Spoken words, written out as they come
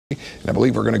And I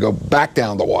believe we're going to go back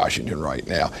down to Washington right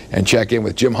now and check in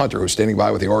with Jim Hunter, who's standing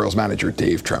by with the Orioles manager,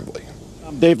 Dave Trembley.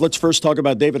 Dave, let's first talk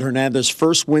about David Hernandez.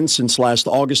 First win since last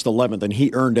August 11th, and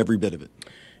he earned every bit of it.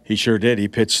 He sure did. He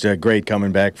pitched great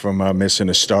coming back from missing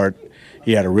a start.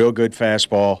 He had a real good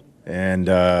fastball, and,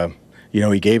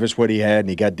 he gave us what he had, and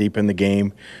he got deep in the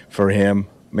game for him.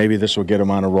 Maybe this will get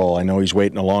him on a roll. I know he's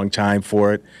waiting a long time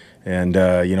for it, and,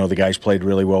 the guys played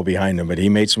really well behind him. But he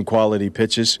made some quality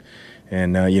pitches,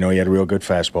 and, he had a real good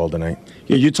fastball tonight.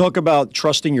 Yeah, you talk about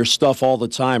trusting your stuff all the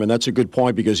time, and that's a good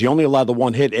point because he only allowed the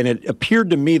one hit, and it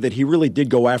appeared to me that he really did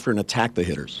go after and attack the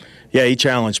hitters. Yeah, he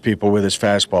challenged people with his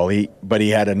fastball, but he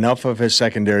had enough of his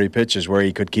secondary pitches where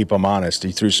he could keep them honest.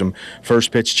 He threw some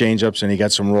first pitch changeups, and he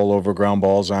got some rollover ground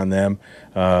balls on them.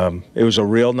 It was a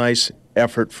real nice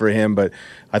effort for him, but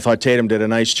I thought Tatum did a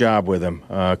nice job with him,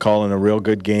 calling a real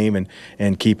good game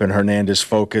and keeping Hernandez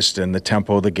focused, and the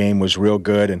tempo of the game was real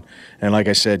good. And like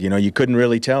I said, you couldn't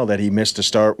really tell that he missed a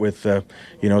start with,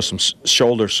 some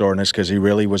shoulder soreness because he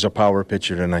really was a power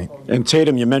pitcher tonight. And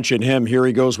Tatum, you mentioned him. Here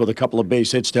he goes with a couple of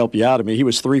base hits to help you out. I mean, he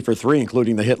was 3 for 3,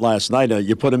 including the hit last night.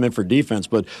 You put him in for defense,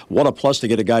 but what a plus to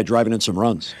get a guy driving in some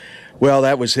runs. Well,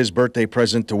 that was his birthday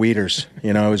present to Wieters.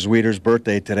 It was Wieters'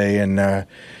 birthday today, and,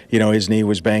 his knee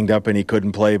was banged up and he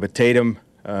couldn't play. But Tatum,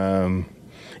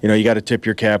 you got to tip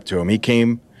your cap to him. He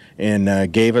came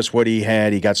and gave us what he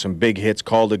had. He got some big hits,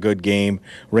 called a good game,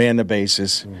 ran the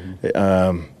bases.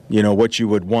 What you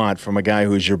would want from a guy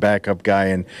who's your backup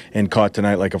guy and caught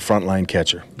tonight like a frontline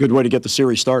catcher. Good way to get the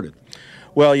series started.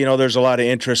 Well, there's a lot of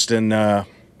interest in,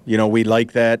 we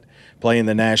like that. Playing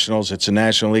the Nationals. It's a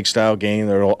National League-style game.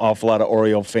 There are an awful lot of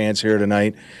Oriole fans here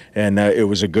tonight, and it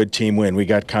was a good team win. We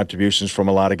got contributions from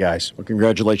a lot of guys. Well,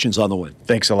 congratulations on the win.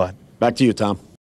 Thanks a lot. Back to you, Tom.